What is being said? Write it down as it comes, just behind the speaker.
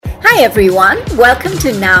everyone, welcome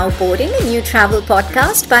to Now Boarding, a new travel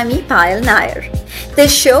podcast by me, Payal Nair.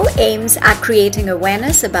 This show aims at creating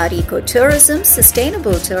awareness about ecotourism,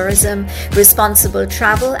 sustainable tourism, responsible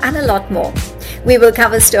travel, and a lot more. We will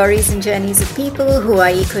cover stories and journeys of people who are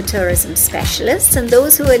ecotourism specialists and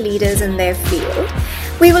those who are leaders in their field.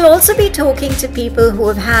 We will also be talking to people who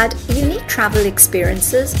have had unique travel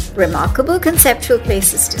experiences, remarkable conceptual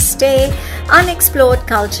places to stay, unexplored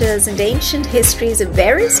cultures, and ancient histories of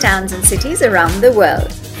various towns and cities around the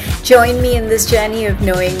world. Join me in this journey of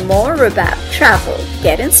knowing more about travel.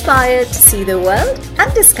 Get inspired to see the world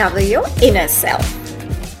and discover your inner self.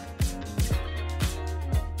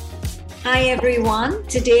 Hi everyone.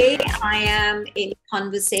 Today I am in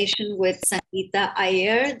conversation with Sangita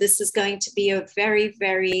Iyer. This is going to be a very,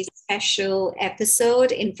 very special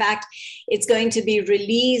episode. In fact, it's going to be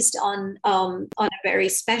released on a very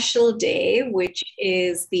special day, which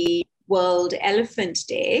is the World Elephant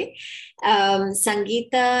Day.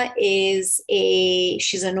 Sangita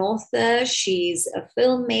she's an author, she's a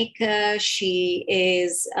filmmaker, she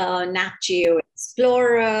is a Nat Geo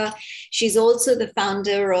explorer. She's also the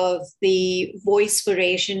founder of the Voice for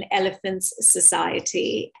Asian Elephants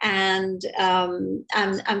Society. And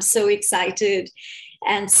I'm so excited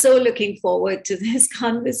and so looking forward to this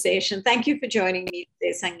conversation. Thank you for joining me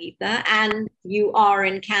today, Sangita. And you are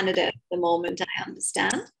in Canada at the moment, I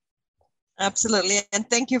understand. Absolutely. And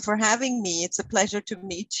thank you for having me. It's a pleasure to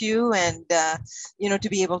meet you and, to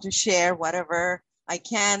be able to share whatever I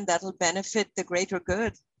can that'll benefit the greater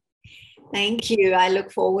good. Thank you. I look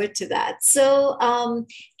forward to that. So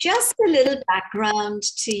just a little background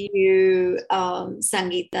to you,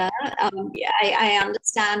 Sangita. I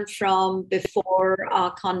understand from before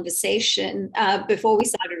our conversation, before we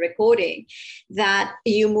started recording, that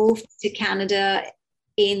you moved to Canada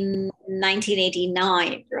in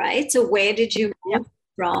 1989, right? So where did you move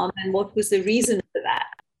from and what was the reason for that?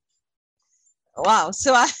 Wow.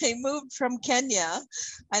 So I moved from Kenya.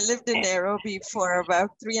 I lived in Nairobi for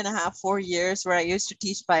about 3.5, 4 years, where I used to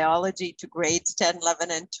teach biology to grades 10,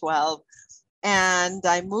 11, and 12. And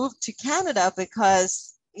I moved to Canada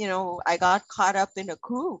because, I got caught up in a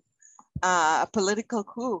coup, a political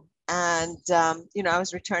coup. And, I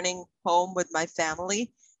was returning home with my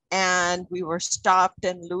family. And we were stopped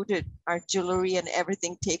and looted, our jewelry and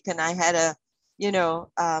everything taken. I had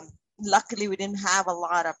luckily we didn't have a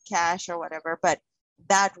lot of cash or whatever, but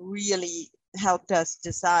that really helped us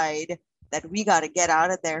decide that we got to get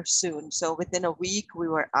out of there soon. So within a week, we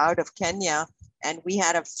were out of Kenya, and we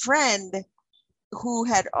had a friend who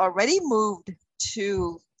had already moved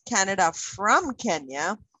to Canada from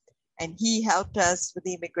Kenya, and he helped us with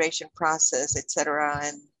the immigration process, etc.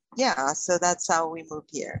 And yeah, so that's how we moved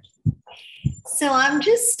here. So I'm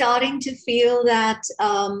just starting to feel that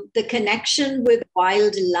the connection with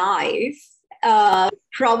wildlife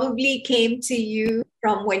probably came to you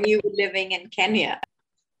from when you were living in Kenya.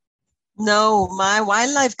 No, my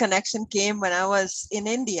wildlife connection came when I was in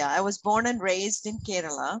India. I was born and raised in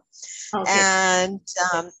Kerala. Okay. And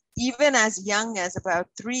even as young as about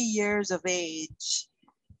 3 years of age,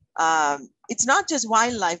 it's not just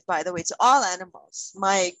wildlife, by the way, it's all animals.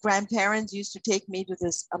 My grandparents used to take me to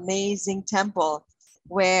this amazing temple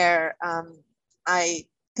where I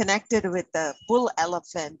connected with the bull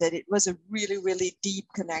elephant, that it was a really, really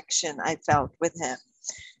deep connection I felt with him.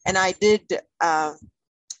 And I did,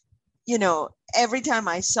 every time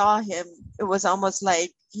I saw him, it was almost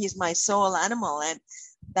like he's my soul animal. And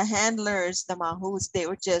the handlers, the mahous, they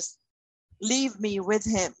would just leave me with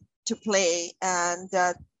him to play. And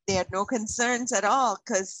they had no concerns at all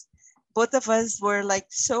because both of us were like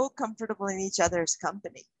so comfortable in each other's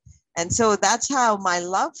company. And so that's how my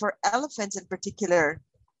love for elephants in particular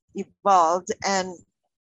evolved. And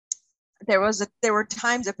there were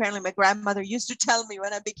times, apparently my grandmother used to tell me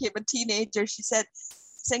when I became a teenager, she said,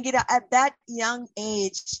 Sangita, at that young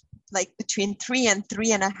age, like between 3 and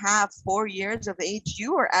 3.5, 4 years of age,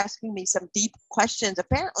 you were asking me some deep questions.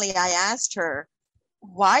 Apparently I asked her,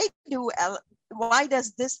 why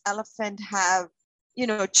does this elephant have,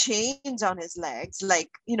 chains on his legs, and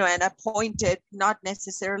I pointed, not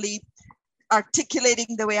necessarily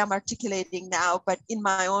articulating the way I'm articulating now, but in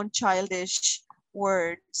my own childish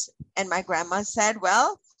words. And my grandma said,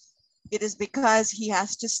 well, it is because he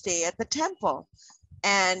has to stay at the temple.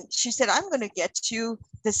 And she said, I'm going to get you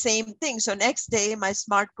the same thing. So next day, my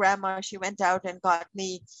smart grandma, she went out and got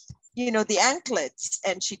me the anklets,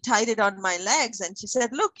 and she tied it on my legs, and she said,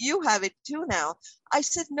 look, you have it too now. I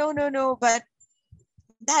said, no, but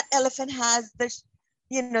that elephant has the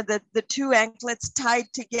two anklets tied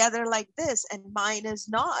together like this, and mine is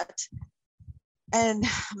not. And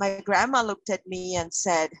my grandma looked at me and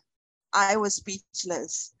said, I was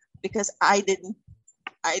speechless because I didn't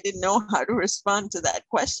know how to respond to that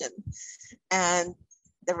question. And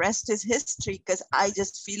the rest is history, because I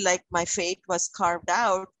just feel like my fate was carved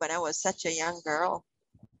out when I was such a young girl.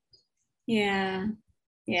 Yeah.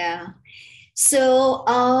 Yeah. So,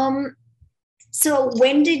 so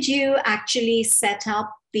when did you actually set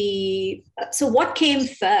up so what came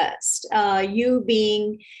first? You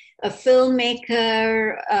being a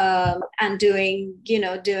filmmaker and doing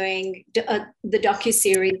the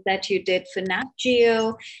docuseries that you did for Nat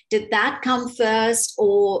Geo. Did that come first,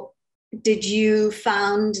 or did you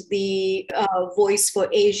found the Voice for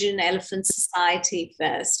Asian Elephant Society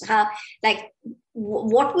first? Like,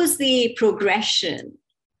 what was the progression?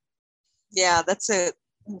 Yeah, that's a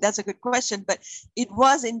good question, but it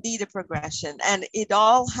was indeed a progression, and it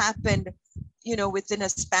all happened, within a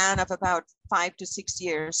span of about 5 to 6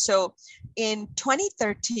 years. So in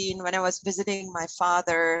 2013, when I was visiting my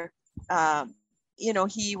father,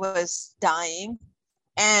 he was dying,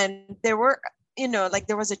 and there were, like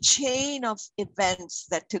there was a chain of events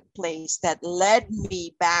that took place that led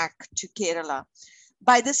me back to Kerala.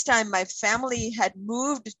 By this time, my family had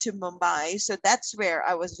moved to Mumbai. So that's where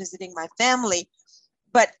I was visiting my family.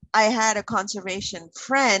 But I had a conservation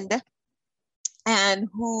friend, and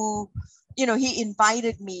who, he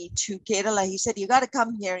invited me to Kerala. He said, you got to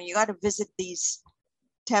come here and you got to visit these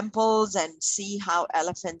temples and see how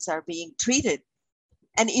elephants are being treated.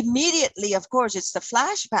 And immediately, of course, it's the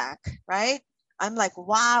flashback, right? I'm like,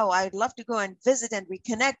 wow, I'd love to go and visit and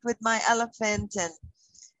reconnect with my elephant. And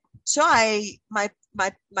so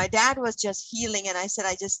my dad was just healing, and I said,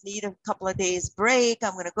 I just need a couple of days break.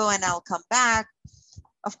 I'm going to go and I'll come back.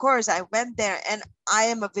 Of course, I went there, and I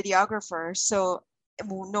am a videographer. So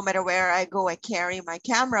no matter where I go, I carry my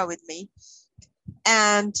camera with me.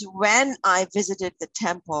 And when I visited the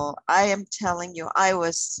temple, I am telling you, I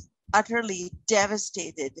was utterly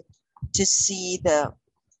devastated to see the,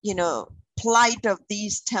 plight of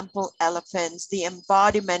these temple elephants, the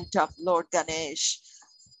embodiment of Lord Ganesh.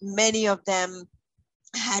 Many of them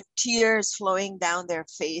had tears flowing down their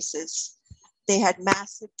faces. They had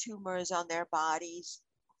massive tumors on their bodies,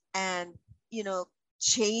 and,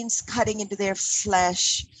 chains cutting into their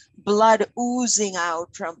flesh, blood oozing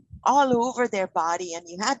out from all over their body. And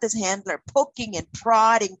you had this handler poking and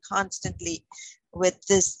prodding constantly with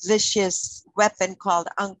this vicious weapon called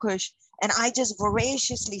Ankush. And I just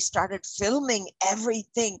voraciously started filming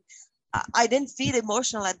everything. I didn't feel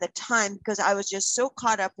emotional at the time because I was just so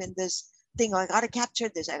caught up in this thing. Oh, I got to capture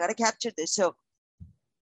this. I got to capture this. So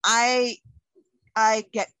I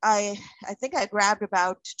think I grabbed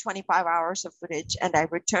about 25 hours of footage, and I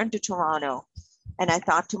returned to Toronto, and I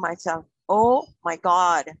thought to myself, oh my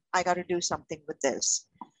God, I got to do something with this.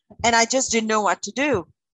 And I just didn't know what to do.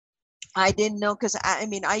 I didn't know, because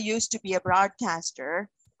I used to be a broadcaster.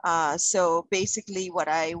 So basically what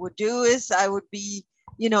I would do is I would be,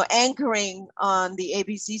 anchoring on the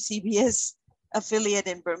ABC CBS affiliate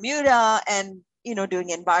in Bermuda, and, doing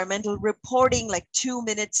environmental reporting, like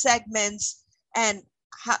 2-minute segments. And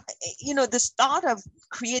this thought of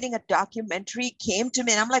creating a documentary came to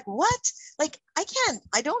me, and I'm like, what? Like,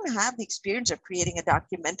 I don't have the experience of creating a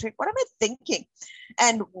documentary. What am I thinking?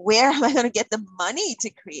 And where am I going to get the money to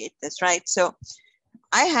create this, right? So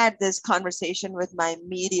I had this conversation with my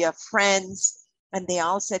media friends, and they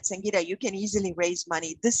all said, Sangita, you can easily raise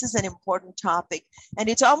money. This is an important topic. And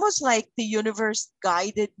it's almost like the universe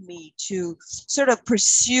guided me to sort of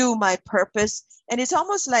pursue my purpose. And it's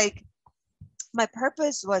almost like my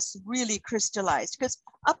purpose was really crystallized, because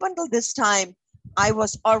up until this time, I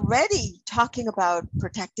was already talking about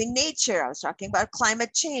protecting nature. I was talking about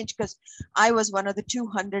climate change, because I was one of the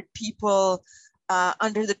 200 people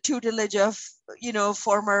under the tutelage of,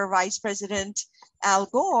 former Vice President Al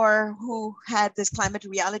Gore, who had this climate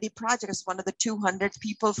reality project as one of the 200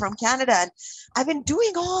 people from Canada. And I've been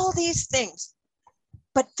doing all these things.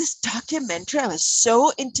 But this documentary, I was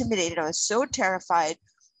so intimidated. I was so terrified.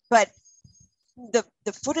 But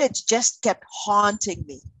the footage just kept haunting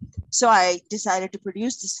me. So I decided to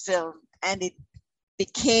produce this film, and it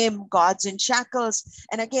became Gods in Shackles.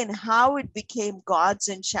 And again, how it became Gods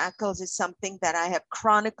in Shackles is something that I have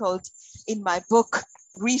chronicled in my book,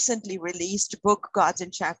 recently released book, Gods in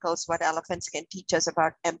Shackles, What Elephants Can Teach Us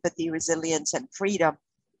About Empathy, Resilience, and Freedom.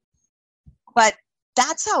 But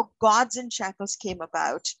that's how Gods in Shackles came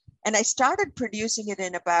about. And I started producing it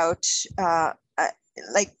in about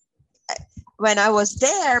when I was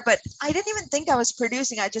there, but I didn't even think I was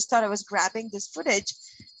producing. I just thought I was grabbing this footage,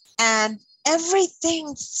 and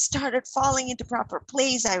everything started falling into proper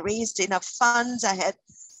place. I raised enough funds. I had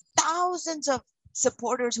thousands of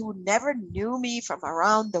supporters who never knew me from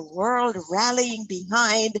around the world rallying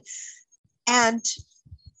behind. And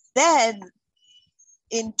then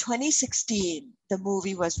in 2016, the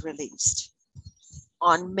movie was released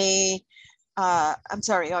on I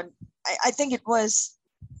think it was,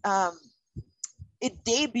 it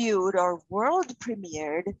debuted or world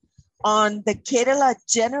premiered on the Kerala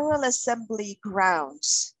General Assembly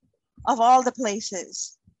grounds, of all the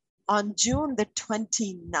places, on June the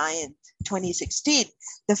 29th, 2016.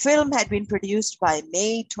 The film had been produced by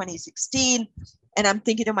May 2016. And I'm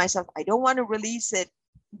thinking to myself, I don't want to release it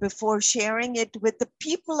before sharing it with the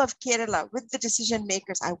people of Kerala, with the decision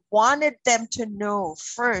makers. I wanted them to know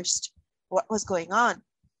first what was going on.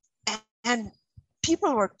 And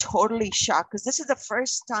people were totally shocked because this is the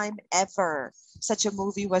first time ever such a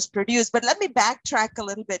movie was produced. But let me backtrack a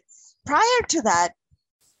little bit. Prior to that,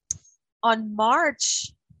 on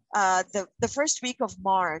March, the first week of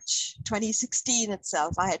March 2016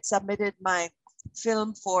 itself, I had submitted my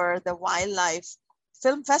film for the Wildlife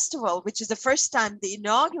Film Festival, which is the first time, the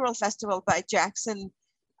inaugural festival by Jackson,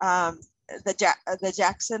 the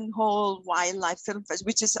Jackson Hole Wildlife Film Festival,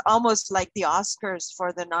 which is almost like the Oscars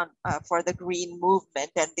for the green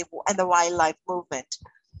movement and the wildlife movement.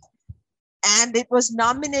 And it was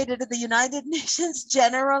nominated to the United Nations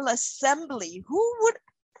General Assembly.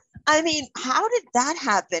 How did that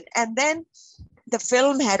happen? And then the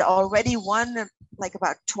film had already won like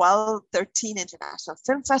about 12, 13 International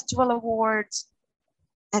Film Festival awards.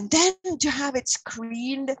 And then to have it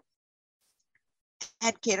screened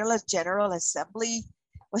at Kerala's General Assembly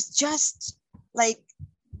was just like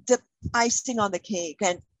the icing on the cake.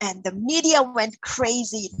 And the media went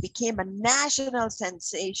crazy. It became a national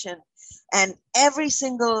sensation. And every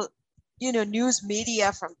single news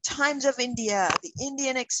media, from Times of India, the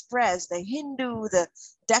Indian Express, the Hindu, the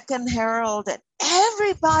Deccan Herald, and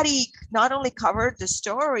everybody not only covered the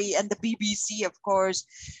story, and the BBC, of course,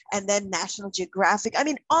 and then National Geographic. I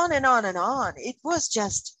mean, on and on and on. It was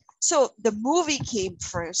just, so the movie came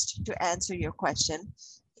first, to answer your question.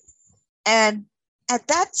 And at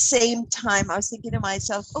that same time, I was thinking to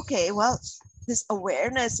myself, okay, well, this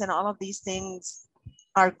awareness and all of these things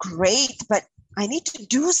are great, but I need to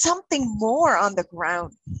do something more on the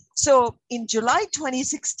ground. So in July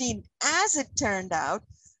 2016, as it turned out,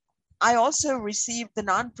 I also received the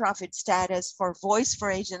nonprofit status for Voice for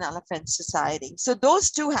Asian Elephant Society. So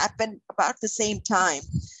those two happened about the same time.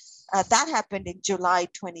 That happened in July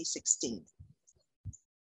 2016.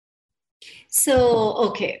 So,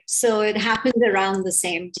 okay, so it happened around the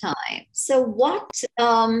same time. So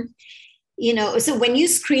so when you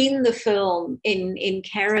screen the film in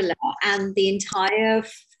Kerala, and the entire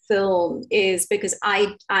film is, because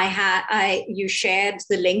you shared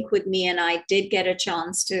the link with me, and I did get a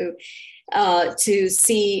chance to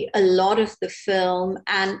see a lot of the film,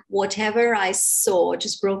 and whatever I saw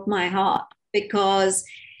just broke my heart, because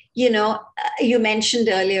you mentioned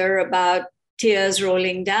earlier about tears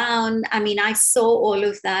rolling down. I mean, I saw all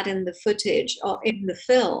of that in the footage or in the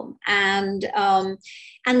film, and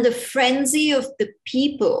the frenzy of the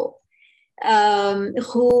people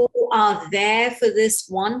who are there for this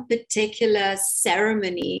one particular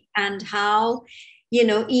ceremony, and how,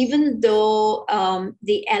 even though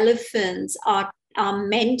the elephants are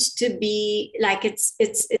meant to be like, it's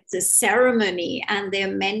a ceremony, and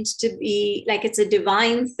they're meant to be like it's a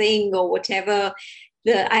divine thing or whatever.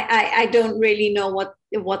 I don't really know what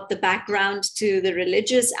the background to the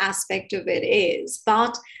religious aspect of it is,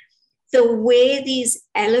 but the way these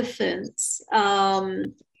elephants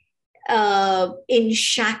in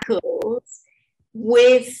shackles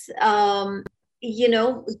with the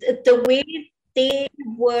way they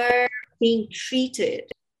were being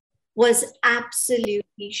treated was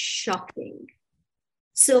absolutely shocking.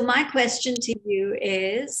 So my question to you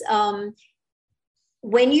is,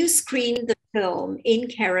 when you screened the film in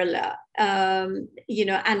Kerala, and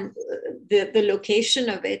the location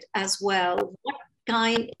of it as well,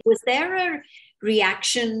 was there a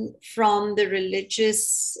reaction from the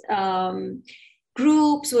religious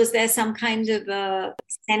groups? Was there some kind of a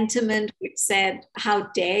sentiment which said, how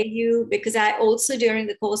dare you? Because I also, during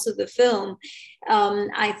the course of the film,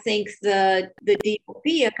 I think the DOP,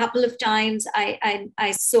 a couple of times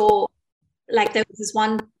I saw, like, there was this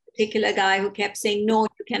one particular guy who kept saying, no,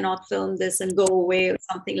 you cannot film this and go away, or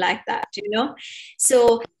something like that,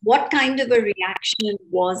 So what kind of a reaction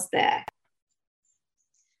was there?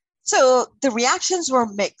 So the reactions were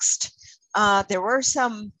mixed. There were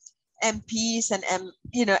some MPs and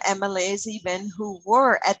MLAs even who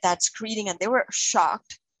were at that screening, and they were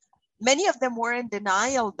shocked. Many of them were in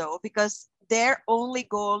denial, though, because their only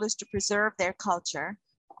goal is to preserve their culture.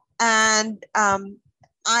 And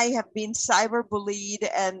I have been cyberbullied,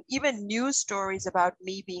 and even news stories about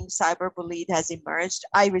me being cyberbullied has emerged.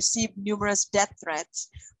 I received numerous death threats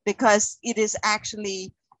because it is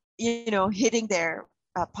actually, hitting their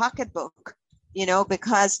pocketbook,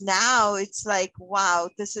 because now it's like, wow,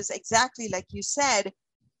 this is exactly like you said,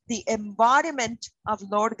 the embodiment of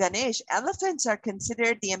Lord Ganesh. Elephants are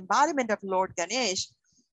considered the embodiment of Lord Ganesh,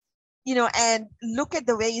 and look at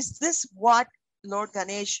the way, is this what Lord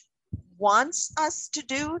Ganesh wants us to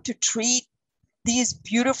do, to treat these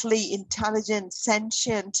beautifully intelligent,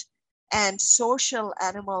 sentient, and social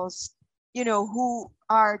animals, who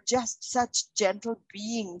are just such gentle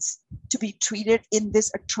beings, to be treated in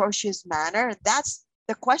this atrocious manner? That's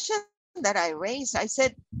the question that I raised. I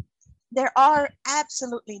said, there are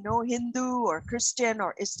absolutely no Hindu or Christian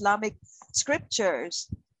or Islamic scriptures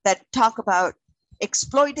that talk about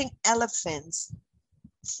exploiting elephants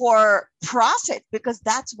for profit, because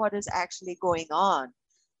that's what is actually going on.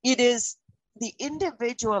 It is the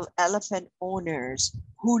individual elephant owners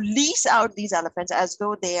who lease out these elephants as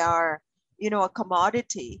though they are, a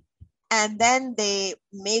commodity, and then they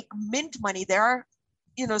make mint money. There are,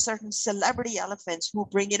 certain celebrity elephants who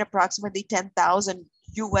bring in approximately 10,000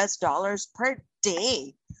 US dollars per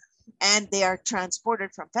day, and they are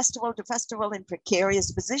transported from festival to festival in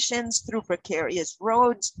precarious positions through precarious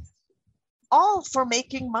roads, all for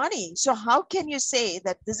making money. So how can you say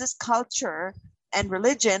that this is culture and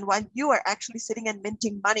religion when you are actually sitting and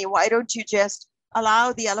minting money? Why don't you just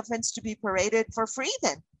allow the elephants to be paraded for free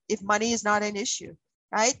then, if money is not an issue,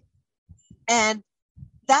 right? And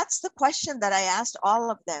that's the question that I asked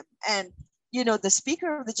all of them. And, the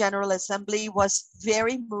Speaker of the General Assembly was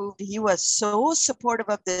very moved. He was so supportive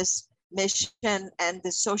of this mission and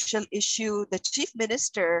the social issue. The Chief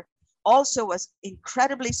Minister also was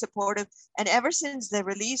incredibly supportive. And ever since the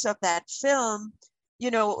release of that film,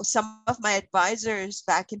 some of my advisors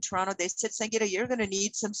back in Toronto, they said, Sangita, you're going to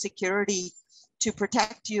need some security to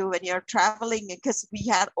protect you when you're traveling, because we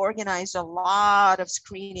had organized a lot of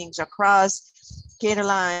screenings across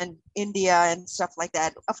Kerala and India and stuff like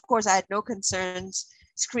that. Of course, I had no concerns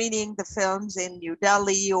screening the films in New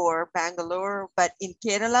Delhi or Bangalore, but in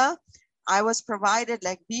Kerala, I was provided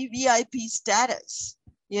like VVIP status,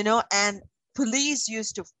 and police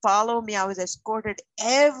used to follow me. I was escorted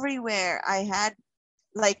everywhere. I had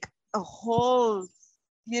like a whole,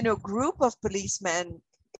 group of policemen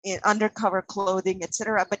in undercover clothing,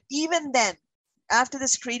 etc. But even then, after the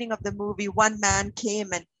screening of the movie, one man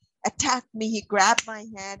came and attacked me. He grabbed my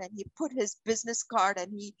hand and he put his business card,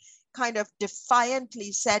 and he kind of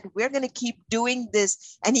defiantly said, we're going to keep doing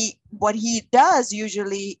this. And what he does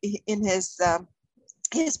usually in his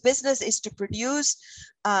business is to produce,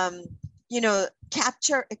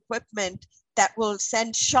 capture equipment that will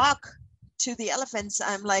send shock to the elephants.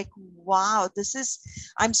 I'm like, wow,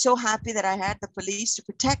 I'm so happy that I had the police to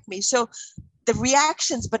protect me. So the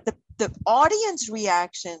reactions, but the audience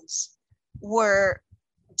reactions were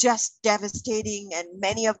just devastating. And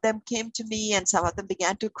many of them came to me, and some of them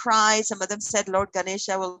began to cry. Some of them said, Lord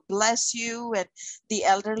Ganesha will bless you. And the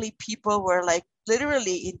elderly people were like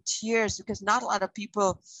literally in tears, because not a lot of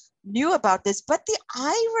people knew about this. But the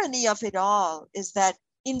irony of it all is that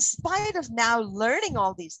in spite of now learning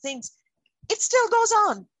all these things, it still goes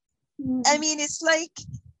on. I mean, it's like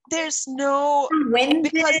there's no, when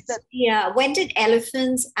did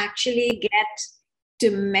elephants actually get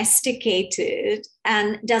domesticated,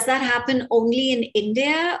 and does that happen only in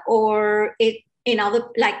India, or in other,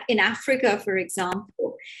 like in Africa, for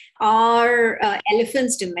example? Are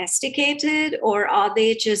elephants domesticated, or are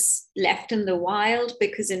they just left in the wild?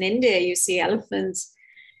 Because in India you see elephants,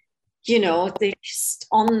 they just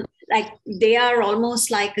they are almost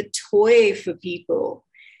like a toy for people.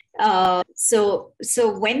 So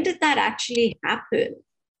when did that actually happen?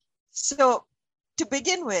 So to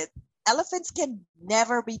begin with, elephants can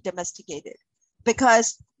never be domesticated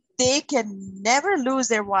because they can never lose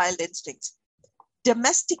their wild instincts.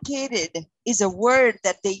 Domesticated is a word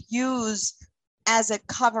that they use as a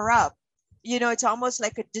cover up. It's almost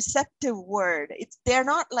like a deceptive word. They're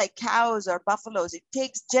not like cows or buffaloes. It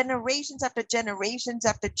takes generations after generations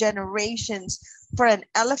after generations for an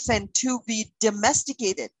elephant to be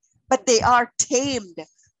domesticated, but they are tamed.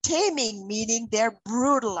 Taming meaning they're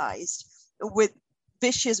brutalized with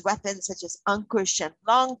vicious weapons such as ankush and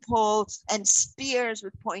long pole and spears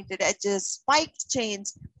with pointed edges, spiked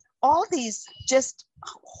chains, all these just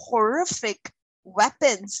horrific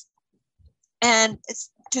weapons, and it's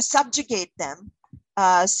to subjugate them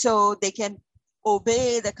so they can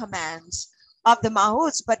obey the commands of the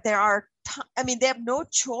mahouts. But they have no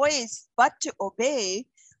choice but to obey,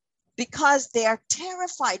 because they are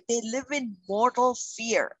terrified. They live in mortal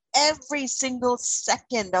fear every single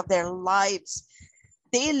second of their lives.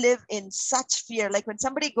 They live in such fear. Like when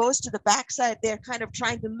somebody goes to the backside, they're kind of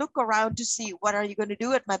trying to look around to see, what are you going to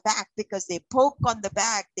do at my back? Because they poke on the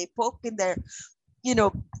back, they poke in their,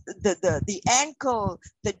 the ankle,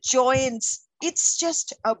 the joints. It's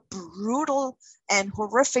just a brutal and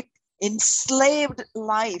horrific, enslaved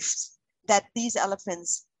life that these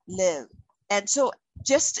elephants live. And so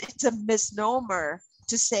it's a misnomer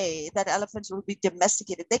to say that elephants will be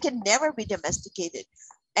domesticated. They can never be domesticated.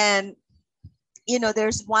 And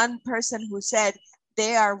there's one person who said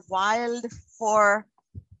they are wild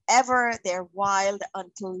forever. They're wild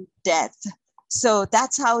until death. So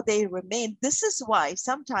that's how they remain. This is why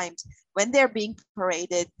sometimes when they're being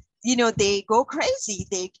paraded, they go crazy.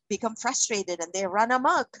 They become frustrated and they run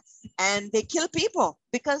amok and they kill people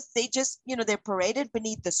because they just, they're paraded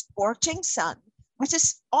beneath the scorching sun, which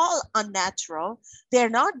is all unnatural. They're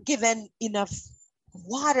not given enough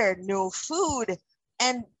water, no food.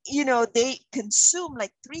 And, they consume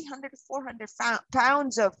like 300 to 400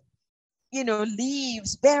 pounds of,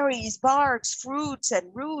 leaves, berries, barks, fruits and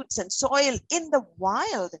roots and soil in the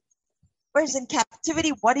wild. Whereas in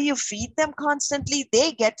captivity, what do you feed them constantly?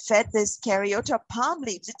 They get fed this caryota palm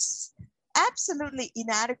leaves. It's absolutely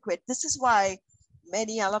inadequate. This is why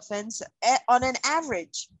many elephants, on an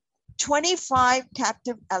average, 25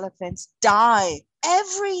 captive elephants die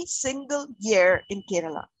every single year in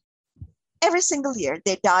Kerala. Every single year,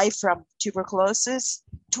 they die from tuberculosis.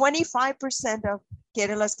 25% of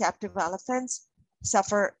Kerala's captive elephants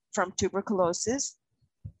suffer from tuberculosis.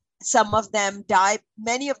 Some of them die,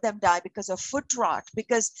 many of them die because of foot rot,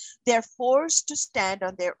 because they're forced to stand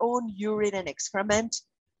on their own urine and excrement.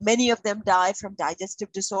 Many of them die from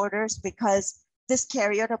digestive disorders because this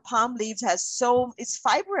caryota palm leaves it's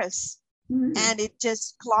fibrous and it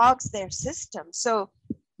just clogs their system. So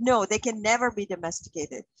no, they can never be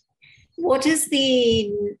domesticated. What is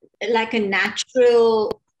like a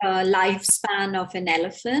natural lifespan of an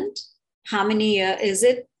elephant? How many years is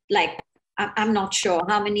it? Like, I'm not sure.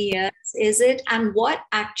 How many years is it? And what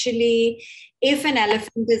actually, if an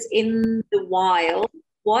elephant is in the wild,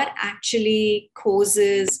 what actually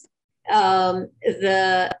causes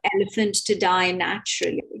the elephant to die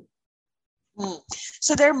naturally?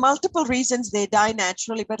 So there are multiple reasons they die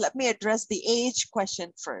naturally, but let me address the age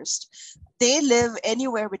question first. They live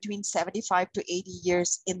anywhere between 75 to 80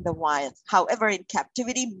 years in the wild. However, in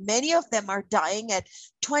captivity, many of them are dying at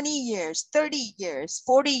 20 years, 30 years,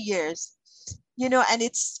 40 years,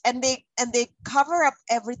 and they cover up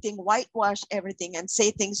everything, whitewash everything and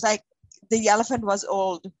say things like the elephant was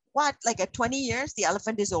old. What? Like at 20 years, the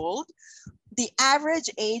elephant is old? The average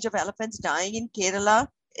age of elephants dying in Kerala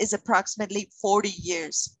is approximately 40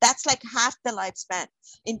 years. That's like half the lifespan.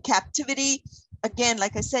 In captivity, again,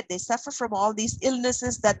 like I said, they suffer from all these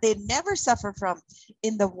illnesses that they never suffer from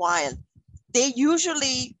in the wild. They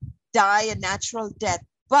usually die a natural death.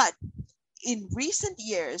 But in recent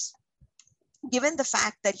years, given the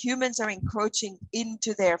fact that humans are encroaching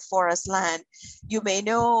into their forest land, you may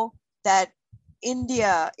know that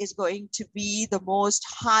India is going to be the most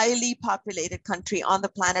highly populated country on the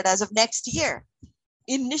planet as of next year.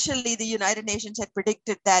 Initially, the United Nations had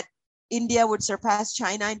predicted that India would surpass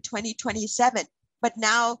China in 2027. But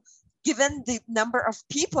now, given the number of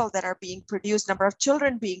people that are being produced, number of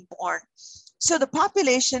children being born, so the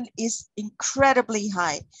population is incredibly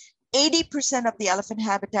high. 80% of the elephant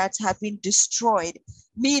habitats have been destroyed,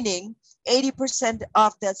 meaning 80%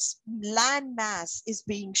 of the land mass is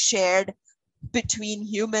being shared between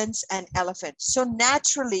humans and elephants. So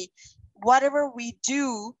naturally, whatever we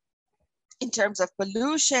do in terms of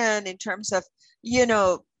pollution, in terms of,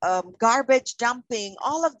 garbage dumping,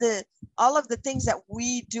 all of the things that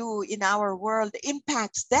we do in our world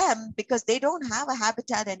impacts them because they don't have a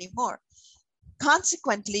habitat anymore.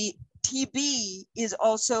 Consequently, TB is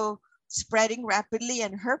also spreading rapidly,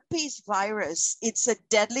 and herpes virus, it's a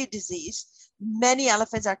deadly disease. Many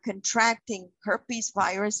elephants are contracting herpes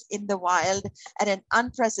virus in the wild at an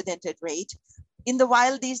unprecedented rate. In the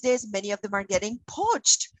wild these days, many of them are getting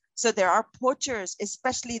poached. So there are poachers,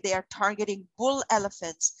 especially they are targeting bull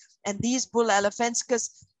elephants. And these bull elephants,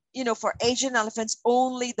 because, for Asian elephants,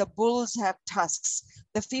 only the bulls have tusks.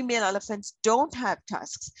 The female elephants don't have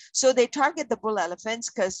tusks. So they target the bull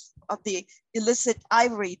elephants because of the illicit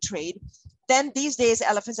ivory trade. Then these days,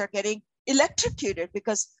 elephants are getting electrocuted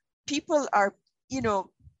because people are,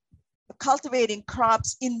 cultivating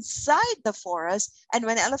crops inside the forest. And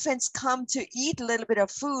when elephants come to eat a little bit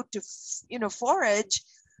of food to, forage,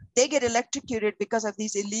 they get electrocuted because of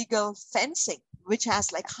these illegal fencing, which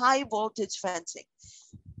has like high voltage fencing.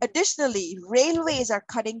 additionally, railways are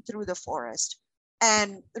cutting through the forest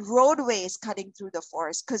and roadways cutting through the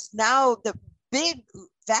forest, because now the big,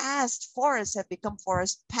 vast forests have become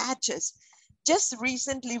forest patches. Just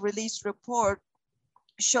recently released report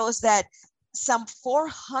shows that some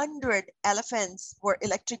 400 elephants were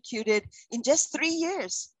electrocuted in just 3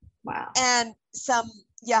 years. Wow. And some,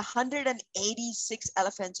 186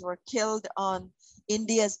 elephants were killed on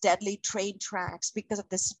India's deadly train tracks because of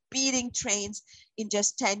the speeding trains in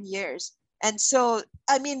just 10 years. And so,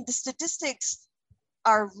 I mean, the statistics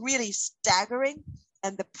are really staggering.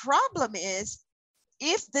 And the problem is,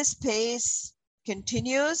 if this pace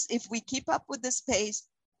continues, if we keep up with this pace,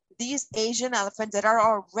 these Asian elephants that are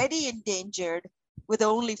already endangered, with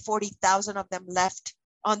only 40,000 of them left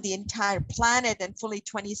on the entire planet and fully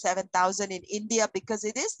 27,000 in India, because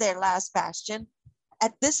it is their last bastion,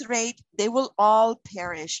 at this rate, they will all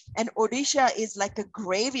perish. And Odisha is like a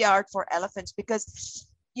graveyard for elephants because,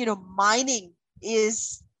 mining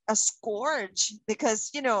is a scourge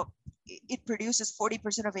because, it produces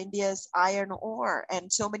 40% of India's iron ore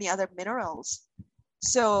and so many other minerals.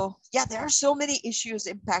 So yeah, there are so many issues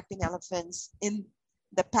impacting elephants in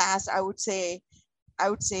the past, I would say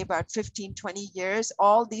about 15, 20 years.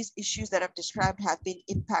 All these issues that I've described have been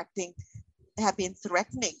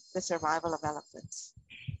threatening the survival of elephants.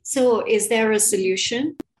 So is there a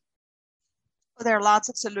solution? There are lots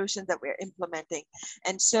of solutions that we're implementing.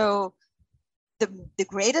 And so the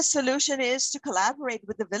greatest solution is to collaborate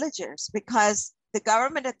with the villagers, because the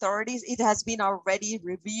government authorities, it has been already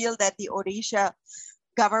revealed that the Odisha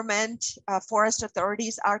government forest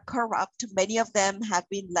authorities are corrupt. Many of them have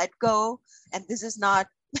been let go. And this is not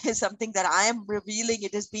something that I am revealing.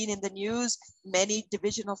 It has been in the news. Many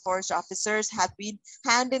divisional forest officers have been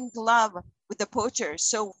hand in glove with the poachers.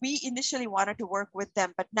 So we initially wanted to work with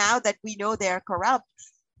them, but now that we know they are corrupt,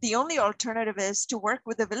 the only alternative is to work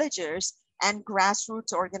with the villagers and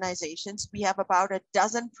grassroots organizations. We have about a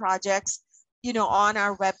dozen projects, on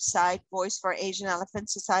our website, Voice for Asian Elephant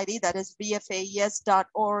Society, that is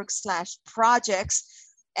vfaes.org/projects.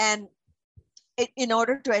 And in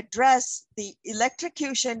order to address the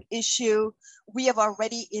electrocution issue, we have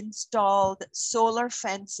already installed solar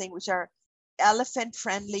fencing, which are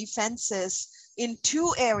elephant-friendly fences in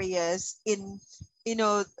 2 areas in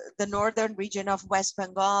the northern region of West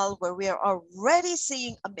Bengal, where we are already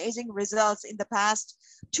seeing amazing results. In the past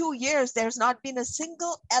 2 years, there's not been a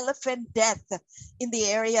single elephant death in the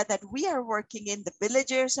area that we are working in. The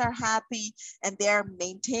villagers are happy and they're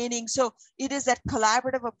maintaining. So it is that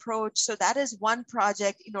collaborative approach. So that is one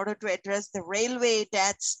project. In order to address the railway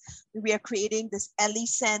deaths, we are creating this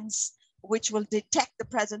EliSense, which will detect the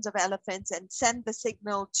presence of elephants and send the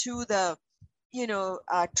signal to the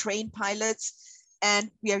train pilots.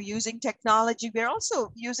 And we are using technology. We're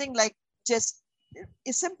also using just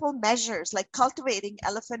simple measures like cultivating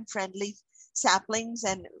elephant-friendly saplings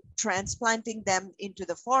and transplanting them into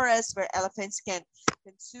the forest where elephants can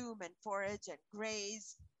consume and forage and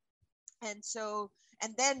graze. And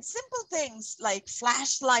then simple things like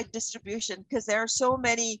flashlight distribution, because there are so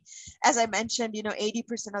many, as I mentioned,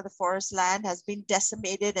 80% of the forest land has been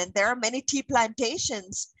decimated, and there are many tea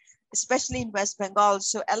plantations, especially in West Bengal.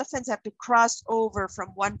 So elephants have to cross over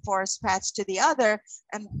from one forest patch to the other,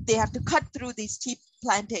 and they have to cut through these tea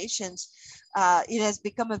plantations. It has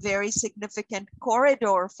become a very significant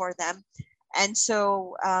corridor for them. And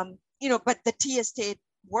so, but the tea estate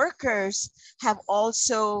workers have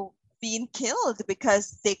also been killed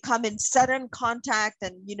because they come in sudden contact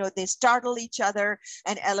and, they startle each other,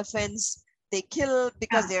 and elephants, they kill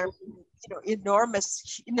because they're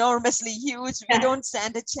enormously huge. We don't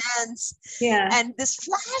stand a chance. Yeah. And this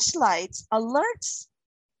flashlights alerts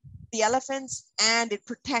the elephants and it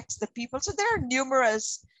protects the people. So there are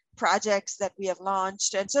numerous projects that we have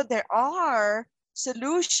launched. And so there are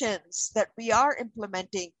solutions that we are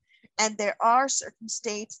implementing. And there are certain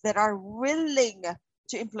states that are willing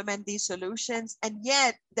to implement these solutions. And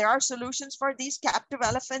yet there are solutions for these captive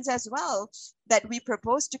elephants as well that we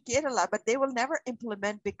propose to Kerala, but they will never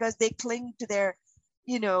implement because they cling to their,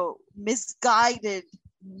 misguided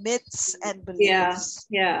myths and beliefs.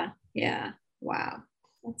 Yeah. Wow.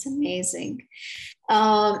 That's amazing.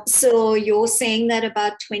 So you're saying that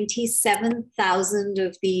about 27,000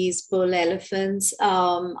 of these bull elephants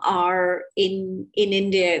are in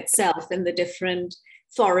India itself, in the different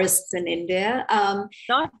forests in India. Not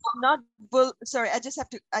bull. Sorry, I just have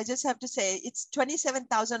to say it's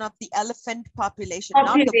 27,000 of the elephant population,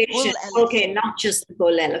 not the bull elephant. Okay, not just the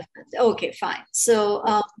bull elephant. Okay, fine. So,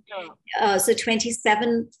 so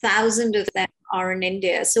 27,000 of them are in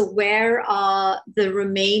India. So where are the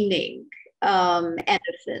remaining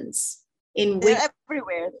elephants? In which They're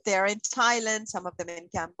everywhere. They're in Thailand, some of them in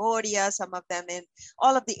Cambodia, some of them in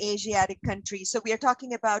all of the Asiatic countries. So we are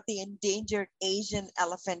talking about the endangered Asian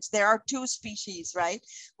elephants. There are two species, right?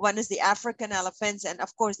 One is the African elephants, and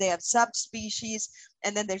of course they have subspecies,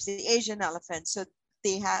 and then there's the Asian elephants. So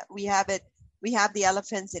we have the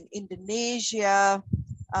elephants in Indonesia,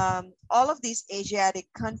 all of these Asiatic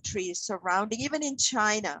countries surrounding, even in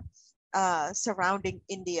China, surrounding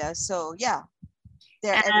India. So yeah,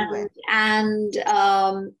 they're everywhere. And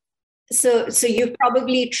so you've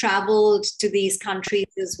probably traveled to these countries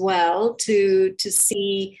as well to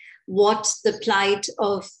see what the plight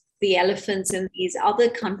of the elephants in these other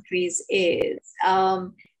countries is.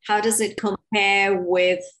 How does it compare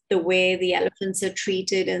with the way the elephants are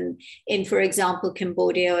treated in, for example,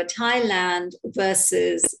 Cambodia or Thailand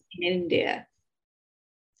versus in India?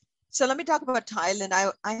 So let me talk about Thailand.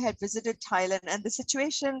 I had visited Thailand, and the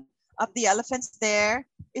situation of the elephants there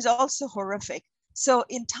is also horrific. So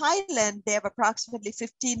in Thailand, they have approximately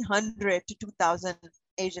 1,500 to 2,000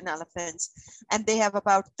 Asian elephants, and they have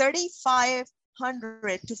about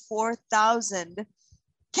 3,500 to 4,000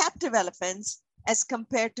 captive elephants as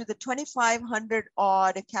compared to the 2,500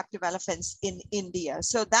 odd captive elephants in India.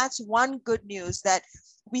 So that's one good news, that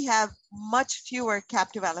we have much fewer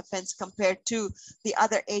captive elephants compared to the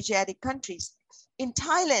other Asiatic countries. In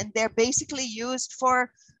Thailand, they're basically used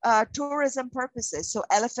for tourism purposes, so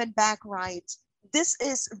elephant back rides. This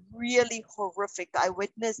is really horrific. I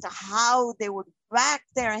witnessed how they would whack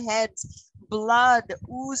their heads, blood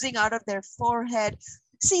oozing out of their forehead.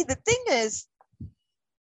 See, the thing is,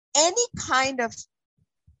 any kind of,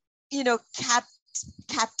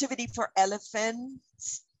 captivity for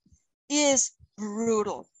elephants is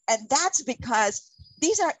brutal. And that's because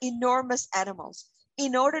these are enormous animals.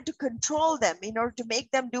 In order to control them, in order to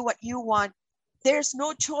make them do what you want, there's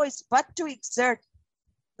no choice but to exert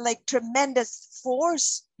like tremendous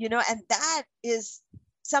force, and that is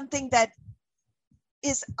something that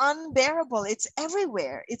is unbearable. It's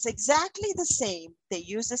everywhere. It's exactly the same. They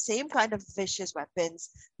use the same kind of vicious weapons,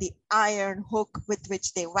 the iron hook with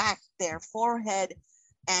which they whack their forehead,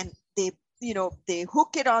 and they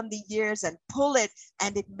hook it on the ears and pull it,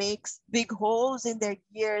 and it makes big holes in their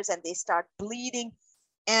ears, and they start bleeding.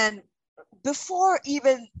 And before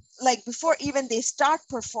even they start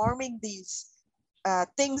performing these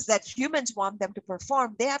things that humans want them to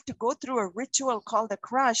perform, they have to go through a ritual called a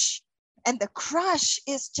crush. And the crush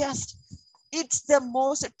is it's the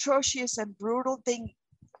most atrocious and brutal thing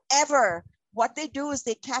ever. What they do is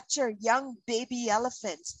they capture young baby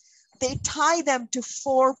elephants. They tie them to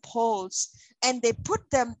 4 poles, and they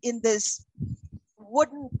put them in this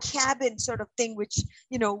wooden cabin sort of thing, which,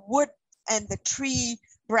 wood and the tree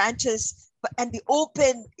branches, and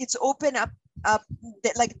it's open up,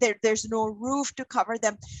 like there's no roof to cover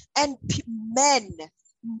them. And men,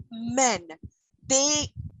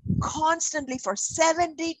 they constantly, for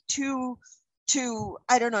 72 to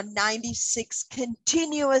 96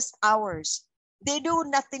 continuous hours, they do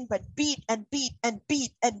nothing but beat and beat and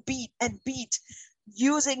beat and beat and beat,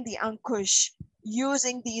 using the ankush,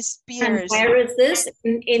 using these spears. And where is this?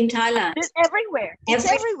 In Thailand? It's everywhere.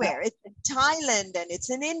 It's everywhere. It's in Thailand and it's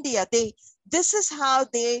in India. This is how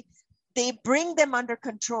they bring them under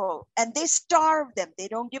control, and they starve them. They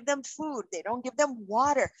don't give them food. They don't give them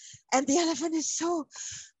water. And the elephant is so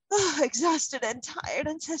exhausted and tired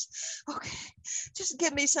and says, okay, just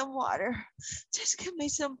give me some water. Just give me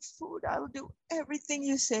some food. I'll do everything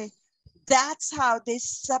you say. That's how they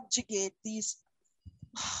subjugate these.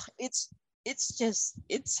 It's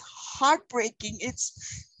heartbreaking.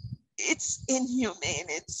 It's inhumane.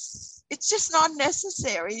 It's just not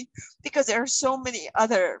necessary, because there are so many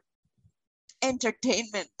other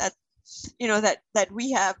entertainment that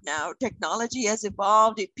we have now. Technology has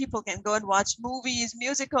evolved. People can go and watch movies,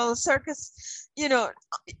 musicals, circus,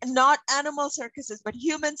 not animal circuses, but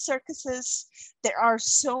human circuses. There are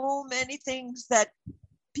so many things that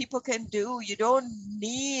people can do. You don't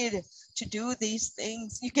need to do these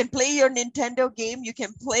things. You can play your Nintendo game. You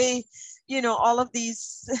can play, all of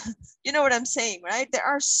these, you know what I'm saying, right? There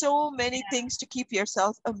are so many things to keep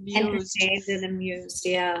yourself amused. Entertained and amused.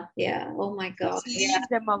 Yeah. Oh my God. Just leave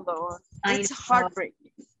them alone. It's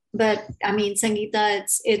heartbreaking. But I mean, Sangita,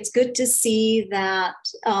 it's good to see that,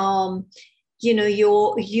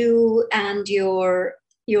 you and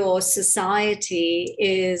your society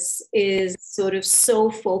is sort of so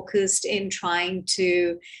focused in trying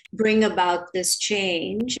to bring about this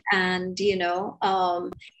change. And,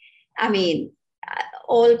 I mean,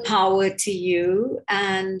 all power to you.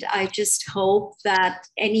 And I just hope that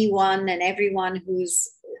anyone and everyone who's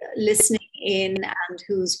listening in and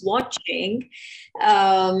who's watching,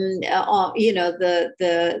 the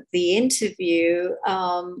interview,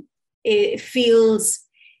 it feels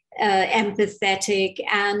empathetic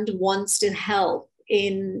and wants to help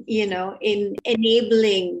in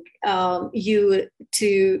enabling you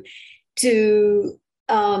to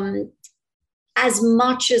as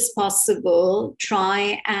much as possible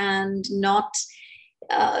try and not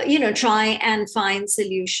try and find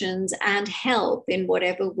solutions and help in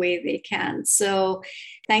whatever way they can. So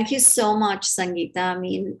thank you so much, Sangita. I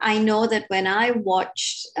mean, I know that when I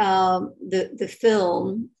watched the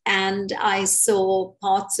film and I saw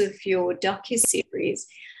parts of your docuseries,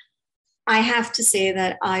 I have to say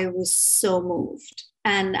that I was so moved.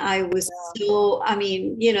 And I was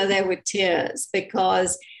there were tears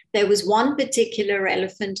because there was one particular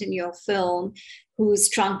elephant in your film whose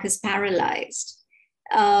trunk is paralyzed.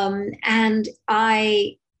 And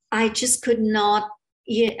I just could not,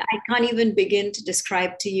 I can't even begin to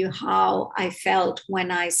describe to you how I felt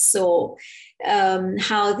when I saw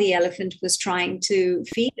how the elephant was trying to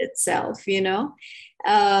feed itself, and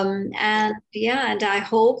I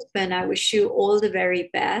hope and I wish you all the very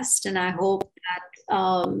best. And I hope that,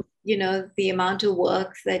 the amount of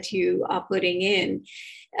work that you are putting in,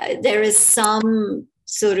 there is some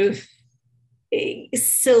sort of a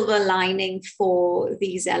silver lining for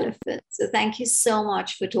these elephants. So thank you so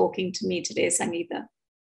much for talking to me today, Sangita.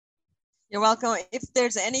 You're welcome. If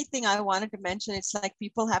there's anything I wanted to mention, it's like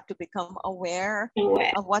people have to become aware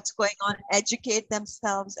of what's going on, educate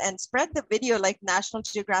themselves, and spread the video. Like National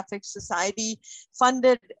Geographic Society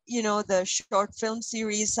funded, the short film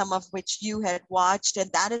series, some of which you had watched, and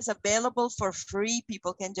that is available for free.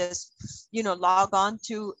 People can just, log on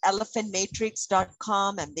to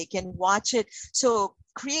elephantmatrix.com and they can watch it. So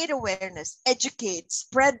create awareness, educate,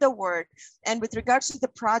 spread the word. And with regards to the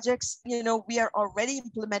projects, we are already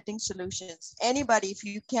implementing solutions. Anybody, if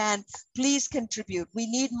you can, please contribute. We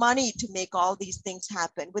need money to make all these things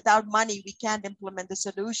happen. Without money, we can't implement the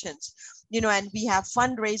solutions. And we have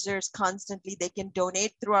fundraisers constantly. They can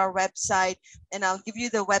donate through our website. And I'll give you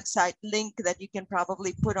the website link that you can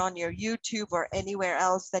probably put on your YouTube or anywhere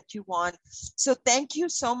else that you want. So thank you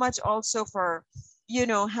so much also for,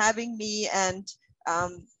 having me and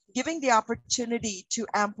giving the opportunity to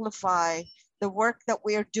amplify the work that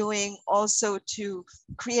we are doing, also to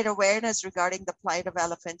create awareness regarding the plight of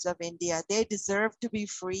elephants of India. They deserve to be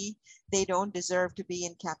free. They don't deserve to be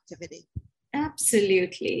in captivity.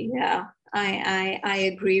 Absolutely. Yeah,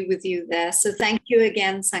 I agree with you there. So thank you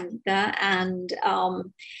again, Sangita, and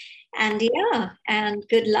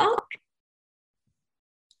good luck.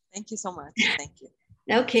 Thank you so much. Thank you.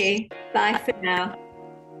 Okay. Bye for now.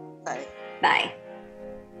 Bye. Bye.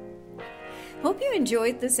 Hope you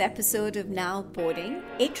enjoyed this episode of Now Boarding,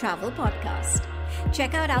 a travel podcast.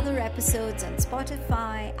 Check out other episodes on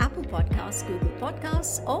Spotify, Apple Podcasts, Google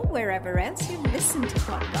Podcasts, or wherever else you listen to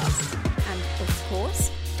podcasts. And of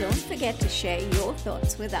course, don't forget to share your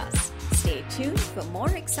thoughts with us. Stay tuned for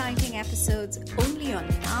more exciting episodes only on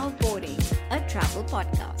Now Boarding, a travel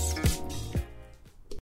podcast.